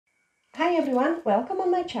Hi everyone, welcome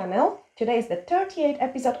on my channel. Today is the 38th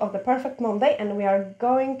episode of the Perfect Monday and we are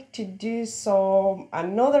going to do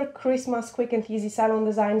another Christmas quick and easy salon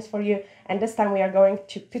designs for you, and this time we are going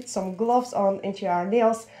to put some gloves on into our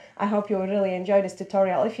nails. I hope you will really enjoy this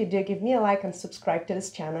tutorial. If you do, give me a like and subscribe to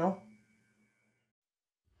this channel.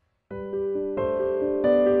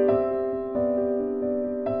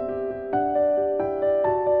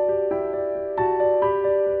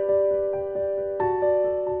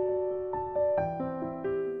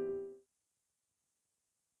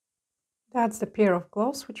 That's the pair of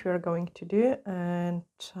gloves which we are going to do, and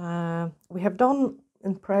we have done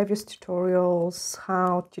in previous tutorials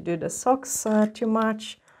how to do the socks too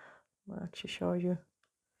much. I'll actually show you.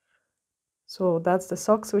 So that's the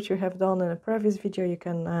socks which we have done in a previous video. You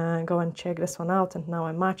can go and check this one out. And now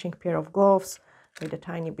I'm matching pair of gloves with a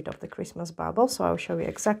tiny bit of the Christmas bubble. So I'll show you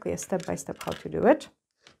exactly a step-by-step how to do it.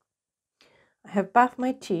 I have bathed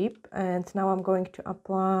my tip and now I'm going to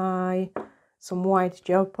apply some white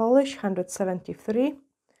gel polish, 173.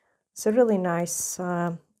 It's a really nice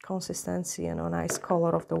consistency and a nice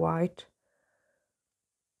color of the white.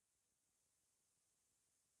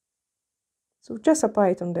 So just apply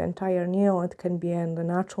it on the entire nail. It can be on the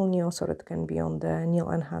natural nails or it can be on the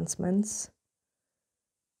nail enhancements.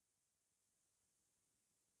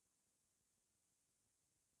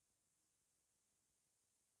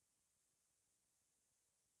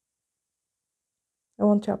 I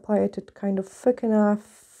want to apply it kind of thick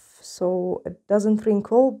enough so it doesn't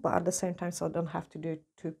wrinkle, but at the same time so I don't have to do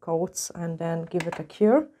 2 coats, and then give it a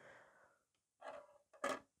cure.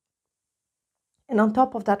 And on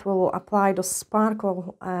top of that we will apply the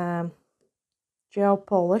sparkle gel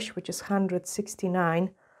polish, which is 169,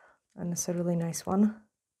 and it's a really nice one.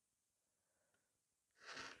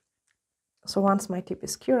 So once my tip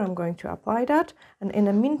is cured, I'm going to apply that. And in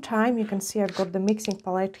the meantime, you can see I've got the mixing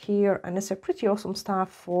palette here, and it's a pretty awesome stuff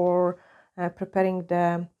for preparing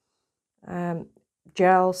the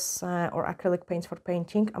gels or acrylic paints for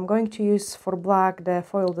painting. I'm going to use for black the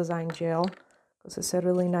foil design gel because it's a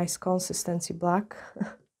really nice consistency black.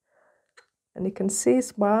 And you can see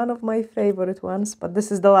it's one of my favorite ones, but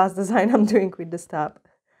this is the last design I'm doing with this tab.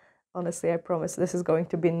 Honestly, I promise this is going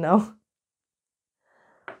to be no.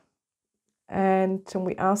 And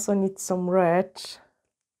we also need some red.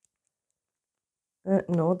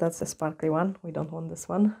 No, that's the sparkly one. We don't want this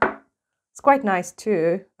one. It's quite nice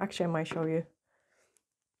too. Actually, I might show you.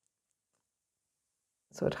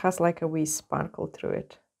 So it has like a wee sparkle through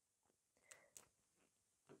it.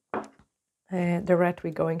 The red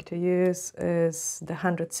we're going to use is the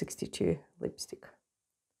 162 lipstick.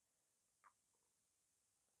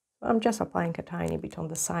 I'm just applying a tiny bit on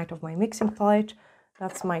the side of my mixing palette.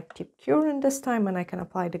 That's my tip cure in this time, and I can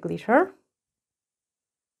apply the glitter.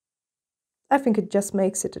 I think it just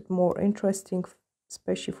makes it more interesting,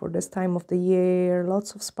 especially for this time of the year.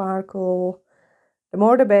 Lots of sparkle. The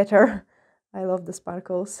more the better. I love the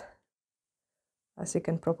sparkles, as you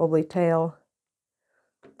can probably tell.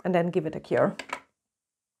 And then give it a cure.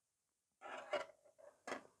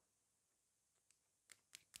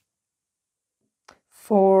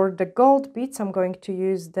 For the gold beads, I'm going to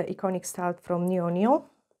use the iconic style from Neo Neo.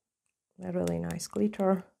 A really nice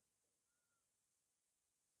glitter.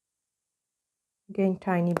 Again,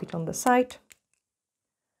 tiny bit on the side.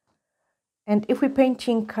 And if we're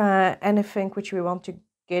painting anything which we want to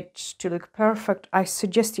get to look perfect, I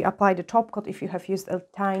suggest you apply the top coat if you have used a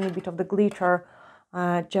tiny bit of the glitter,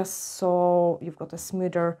 just so you've got a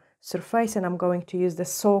smoother surface. And I'm going to use the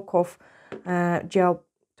soak off gel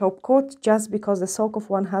top coat just because the soak off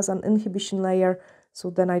one has an inhibition layer, so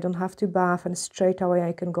then I don't have to bath and straight away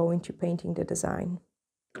I can go into painting the design.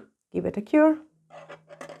 Give it a cure.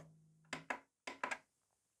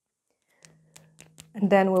 And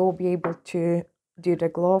then we will be able to do the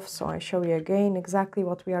gloves. So I show you again exactly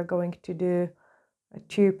what we are going to do.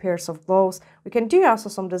 2 pairs of gloves. We can do also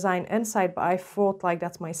some design inside, but I thought like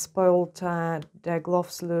that's my spoiled the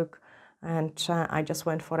gloves look, and I just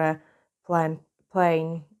went for a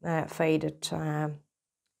plain faded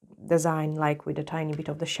design, like with a tiny bit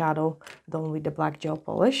of the shadow done with the black gel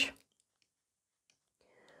polish.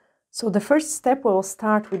 So the first step, we'll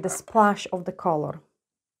start with the splash of the color.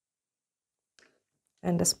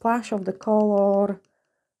 And the splash of the color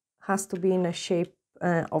has to be in the shape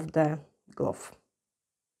of the glove.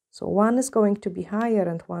 So one is going to be higher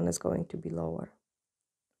and one is going to be lower.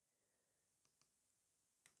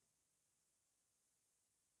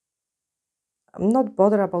 I'm not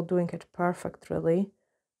bothered about doing it perfect, really.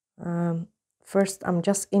 First, I'm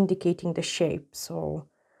just indicating the shape.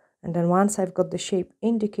 And then once I've got the shape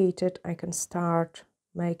indicated, I can start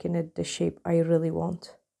making it the shape I really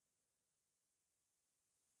want.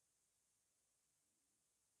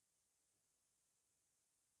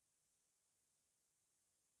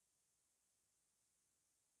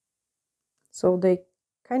 So they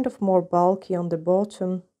kind of more bulky on the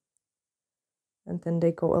bottom, and then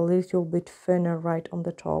they go a little bit thinner right on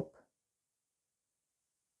the top.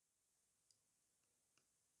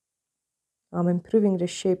 I'm improving the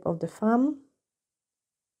shape of the thumb.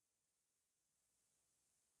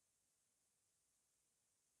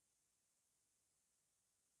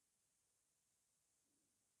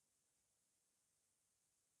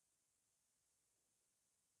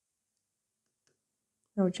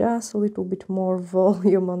 Now just a little bit more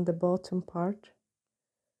volume on the bottom part.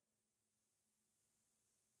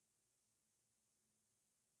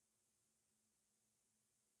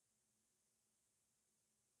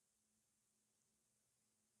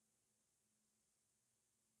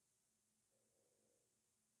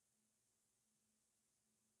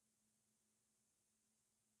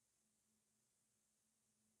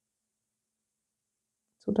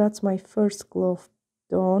 So that's my first glove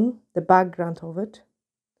done, the background of it.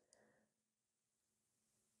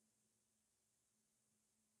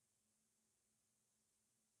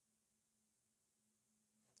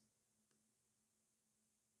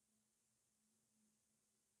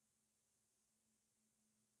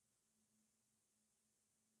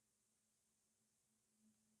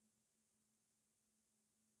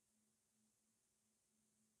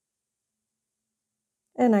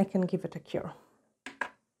 And I can give it a cure.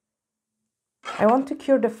 I want to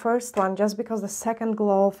cure the first one just because the second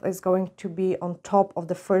glove is going to be on top of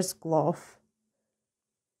the first glove.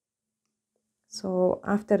 So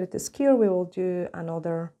after it is cured, we will do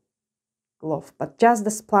another glove, but just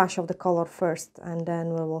the splash of the color first, and then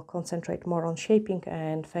we will concentrate more on shaping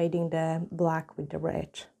and fading the black with the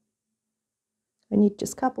red. I need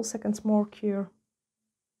just a couple seconds more cure.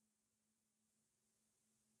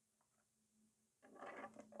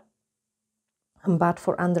 I'm bad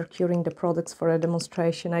for under-curing the products for a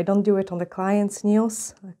demonstration. I don't do it on the client's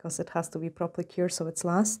nails because it has to be properly cured so it's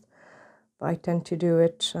last. But I tend to do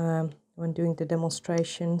it when doing the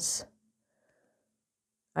demonstrations.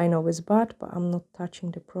 I know it's bad, but I'm not touching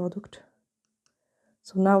the product.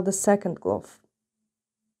 So now the second glove.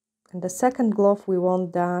 And the second glove, we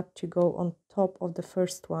want that to go on top of the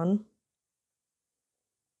first one.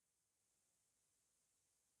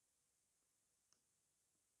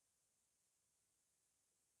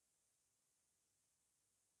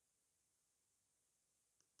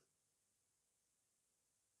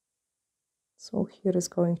 So here is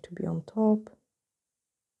going to be on top.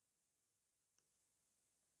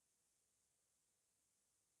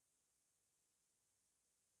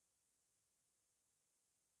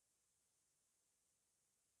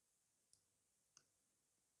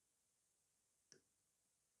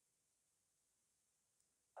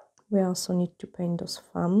 We also need to paint those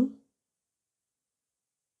thumb.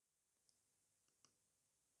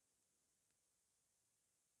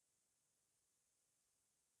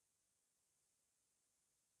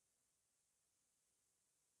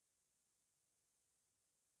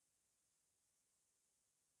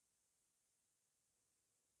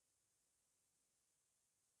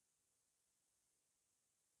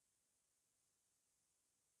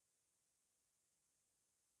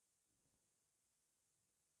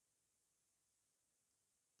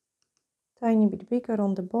 Tiny bit bigger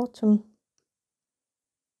on the bottom.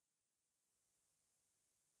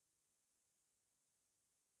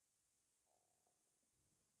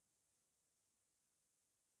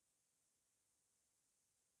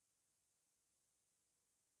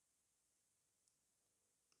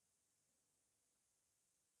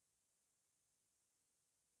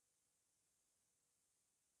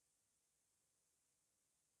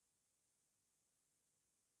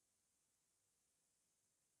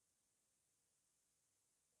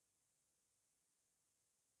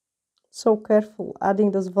 So careful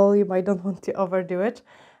adding this volume, I don't want to overdo it.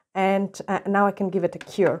 And now I can give it a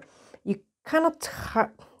cure. You cannot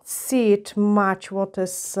see it much what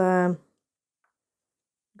is going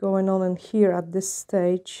on in here at this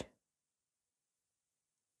stage.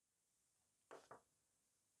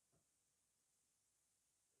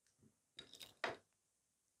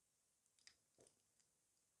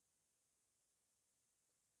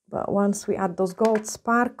 But once we add those gold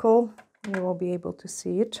sparkle, you will be able to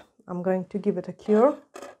see it. I'm going to give it a cure.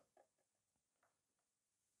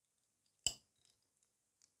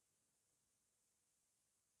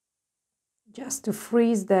 Just to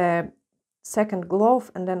freeze the second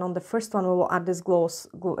glove, and then on the first one we will add this gloss,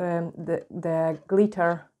 the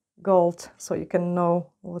glitter gold, so you can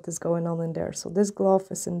know what is going on in there. So this glove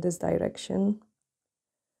is in this direction,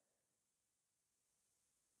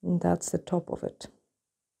 and that's the top of it.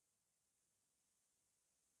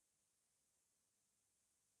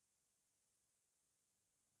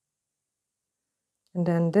 And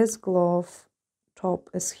then this glove top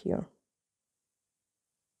is here.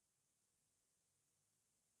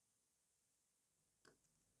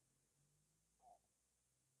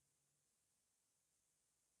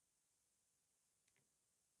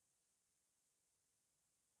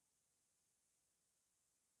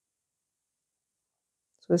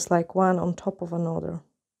 So it's like one on top of another.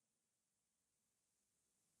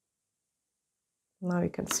 Now you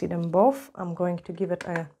can see them both. I'm going to give it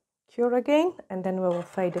a cure again, and then we will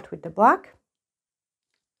fade it with the black.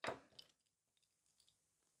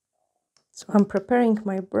 So I'm preparing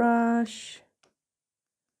my brush.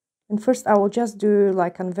 And first I will just do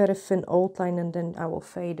like a very thin outline, and then I will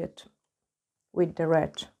fade it with the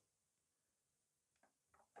red.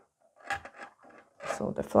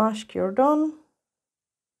 So the flash cure done.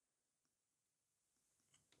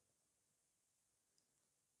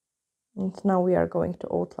 And now we are going to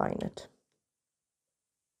outline it.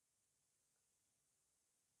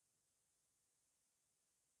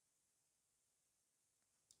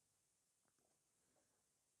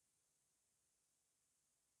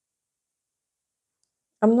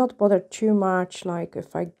 I'm not bothered too much, like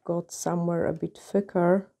if I got somewhere a bit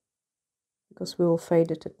thicker, because we will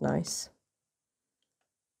fade it nice.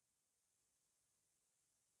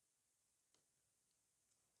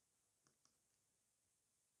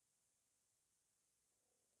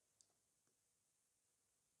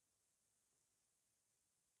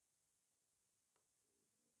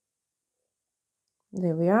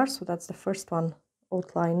 There we are, so that's the first one.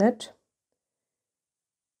 Outline it.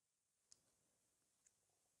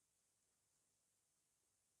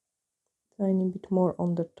 Tiny bit more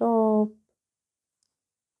on the top.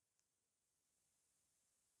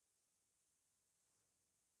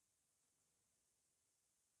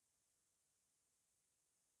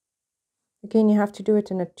 Again, you have to do it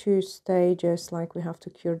in 2 stages, like we have to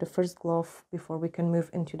cure the first glove before we can move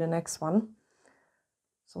into the next one.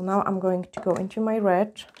 So now I'm going to go into my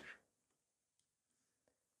red.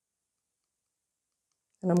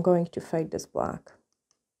 And I'm going to fade this black.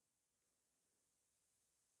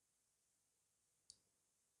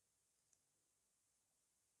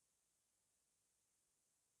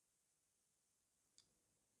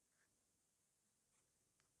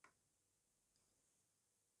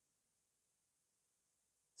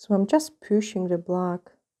 So I'm just pushing the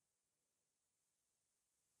black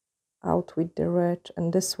out with the red,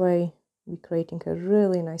 and this way we're creating a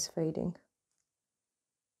really nice fading.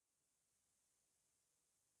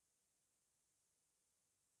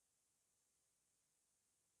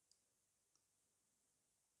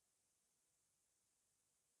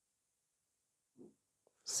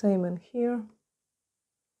 Same in here.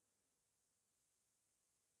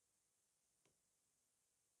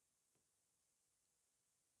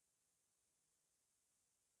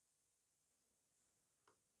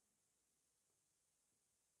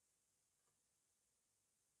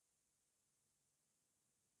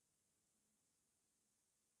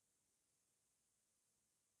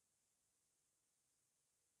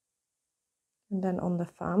 And then on the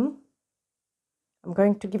thumb, I'm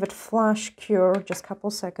going to give it flash cure, just a couple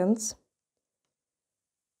seconds.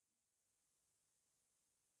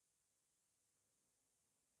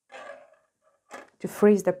 To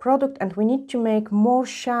freeze the product, and we need to make more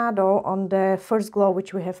shadow on the first glove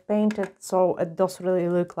which we have painted, so it does really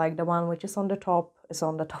look like the one which is on the top is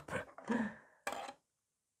on the top.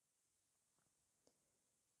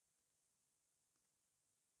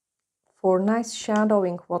 For nice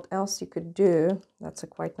shadowing, what else you could do, that's a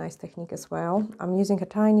quite nice technique as well. I'm using a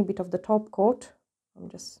tiny bit of the top coat. I'm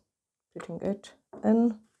just putting it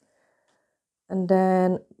in. And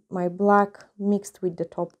then my black mixed with the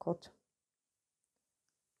top coat.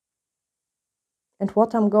 And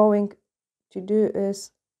what I'm going to do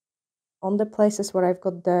is, on the places where I've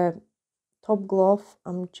got the top glove,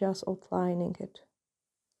 I'm just outlining it.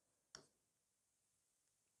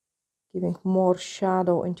 Giving more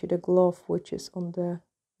shadow into the glove which is on the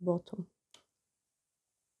bottom.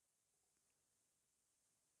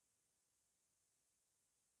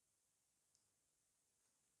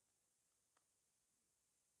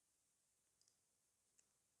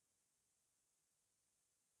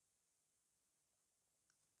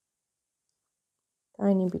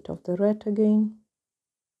 Tiny bit of the red again.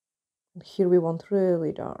 And here we want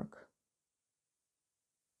really dark,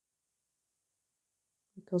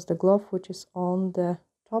 because the glove which is on the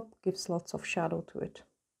top gives lots of shadow to it.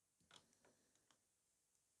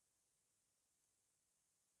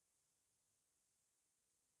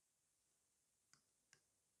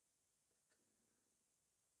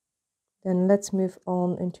 Then let's move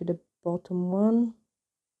on into the bottom one.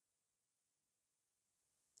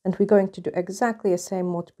 And we're going to do exactly the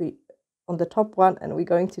same what we on the top one, and we're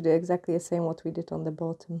going to do exactly the same what we did on the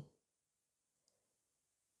bottom.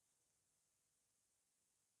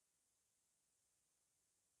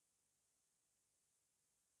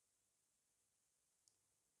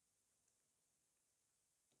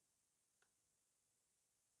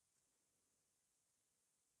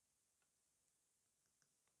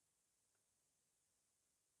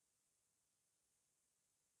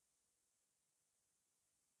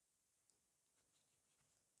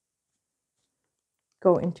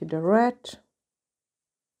 Go into the red.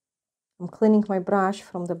 I'm cleaning my brush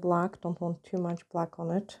from the black, don't want too much black on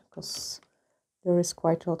it because there is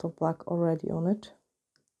quite a lot of black already on it.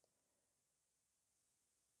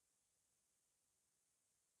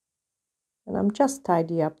 And I'm just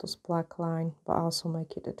tidy up this black line, but also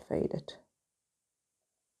make it faded.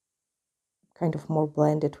 Kind of more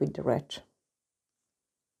blended with the red.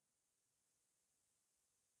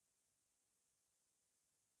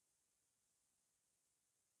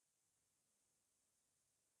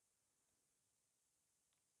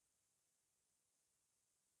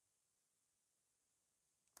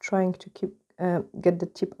 Trying to keep get the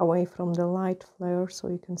tip away from the light flare so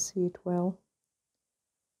you can see it well.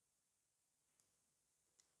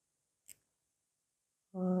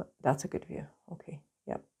 That's a good view. Okay,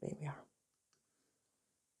 yep, there we are.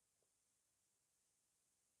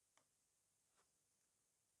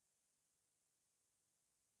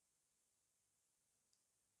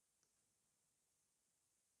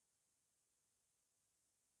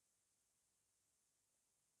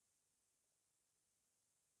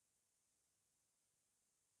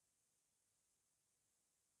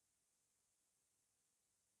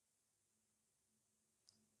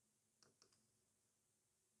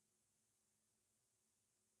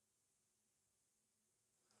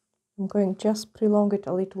 I'm going just prolong it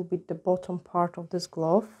a little bit, the bottom part of this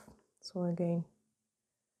glove. So again,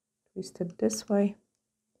 twist it this way.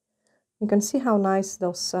 You can see how nice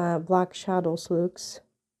those black shadows looks.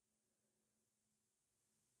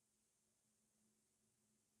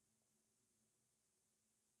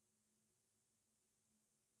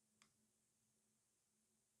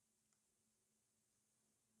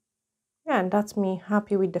 Yeah, and that's me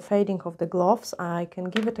happy with the fading of the gloves. I can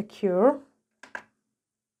give it a cure.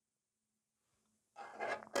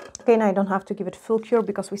 Again, I don't have to give it full cure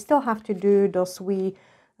because we still have to do those wee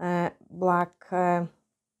black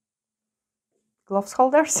gloves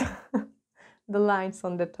holders, the lines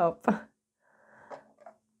on the top.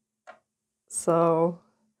 So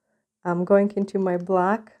I'm going into my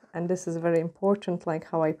black, and this is very important, like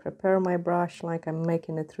how I prepare my brush, like I'm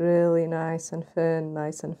making it really nice and thin,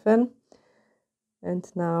 nice and thin. And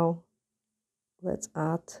now let's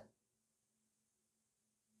add,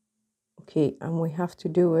 okay, and we have to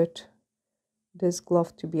do it, this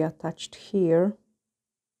glove to be attached here,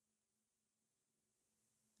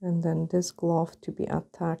 and then this glove to be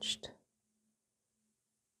attached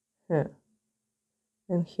here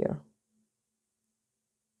and here.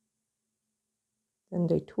 Then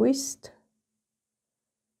they twist.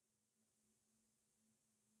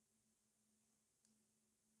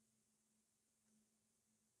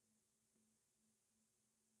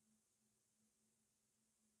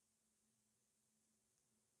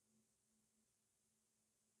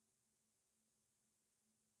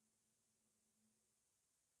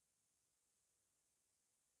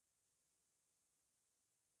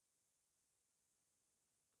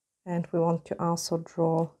 And we want to also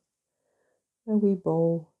draw a wee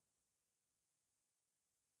bow.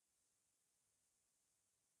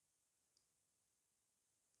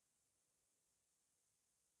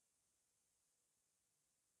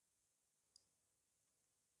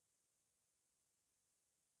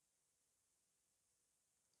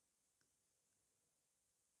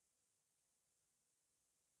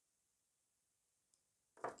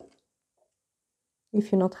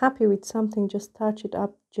 If you're not happy with something, just touch it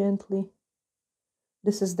up gently.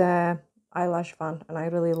 This is the eyelash one, and I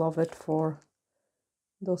really love it for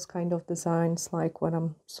those kind of designs, like when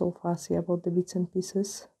I'm so fussy about the bits and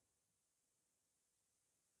pieces.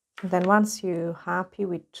 And then once you're happy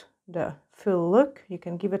with the full look, you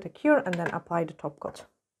can give it a cure and then apply the top coat.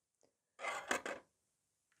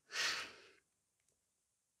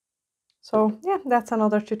 So yeah, that's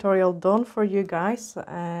another tutorial done for you guys,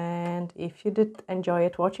 and if you did enjoy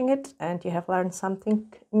it watching it and you have learned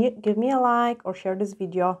something new, give me a like or share this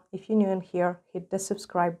video. If you're new in here, hit the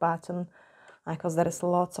subscribe button because there is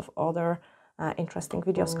lots of other interesting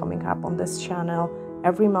videos coming up on this channel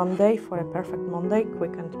every Monday for a perfect Monday,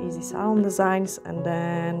 quick and easy salon designs, and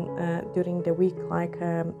then during the week, like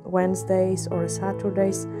Wednesdays or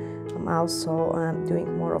Saturdays, I'm also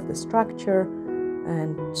doing more of the structure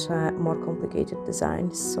and more complicated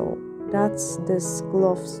designs. So that's this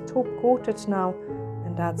gloves top coated now,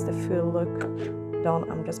 and that's the full look done.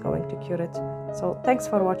 I'm just going to cure it. So thanks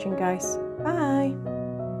for watching, guys. Bye.